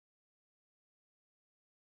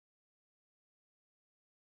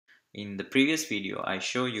In the previous video, I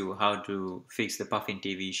show you how to fix the puffin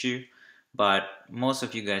TV issue, but most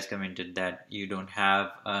of you guys commented that you don't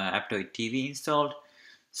have Aptoide TV installed.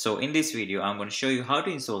 So in this video, I'm going to show you how to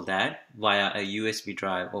install that via a USB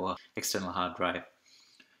drive or external hard drive.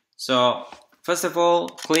 So first of all,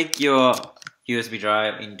 click your USB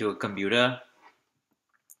drive into a computer,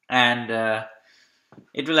 and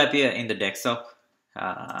it will appear in the desktop.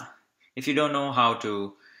 If you don't know how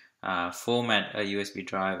to format a USB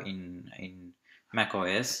drive in Mac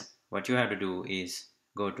OS, what you have to do is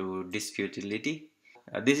go to Disk Utility.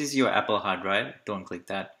 This is your Apple hard drive. Don't click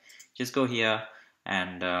that. Just go here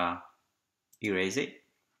and erase it.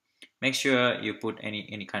 Make sure you put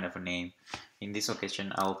any kind of a name. In this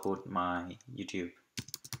occasion, I'll put my YouTube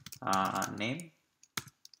name,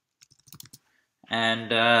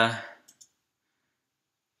 and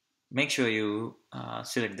make sure you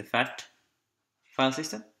select the FAT file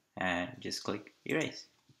system and just click erase.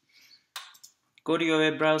 Go to your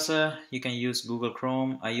web browser. You can use Google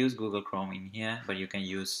Chrome. I use Google Chrome in here, but you can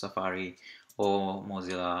use Safari or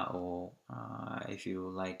Mozilla, or if you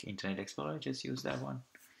like Internet Explorer, just use that one.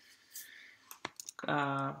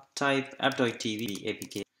 Type Aptoide TV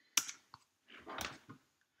APK.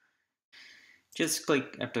 Just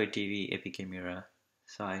click Aptoide TV APK mirror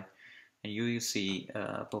side, and you will see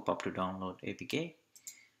pop up to download APK.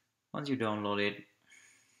 Once you download it,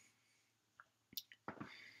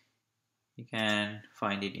 you can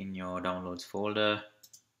find it in your downloads folder,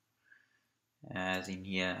 as in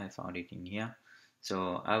here. I found it in here.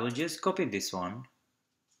 So I will just copy this one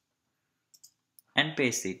and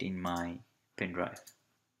paste it in my pen drive.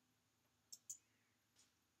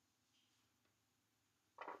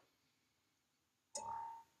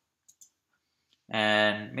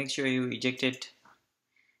 And make sure you eject it,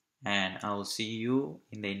 and I'll see you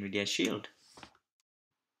in the NVIDIA Shield.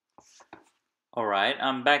 Alright,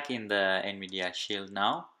 I'm back in the NVIDIA Shield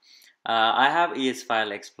now. I have ES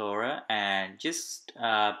File Explorer, and just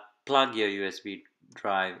plug your USB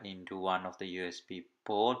drive into one of the USB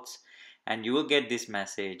ports, and you will get this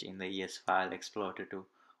message in the ES File Explorer to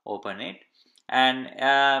open it. And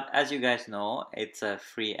as you guys know, it's a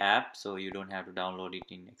free app, so you don't have to download it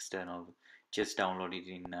in external. Just download it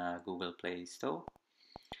in Google Play Store.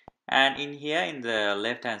 And in here, in the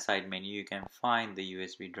left hand side menu, you can find the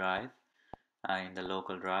USB drive in the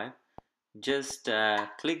local drive. Just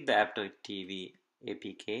click the Aptoide TV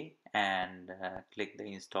APK and click the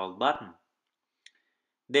install button.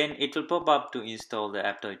 Then it will pop up to install the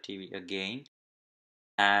Aptoide TV again.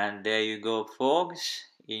 And there you go, folks.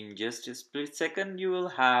 In just a split second, you will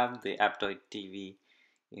have the Aptoide TV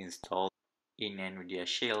installed in NVIDIA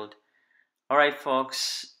Shield. Alright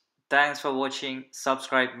folks, thanks for watching.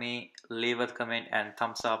 Subscribe me, leave a comment and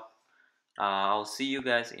thumbs up. I'll see you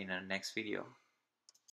guys in the next video.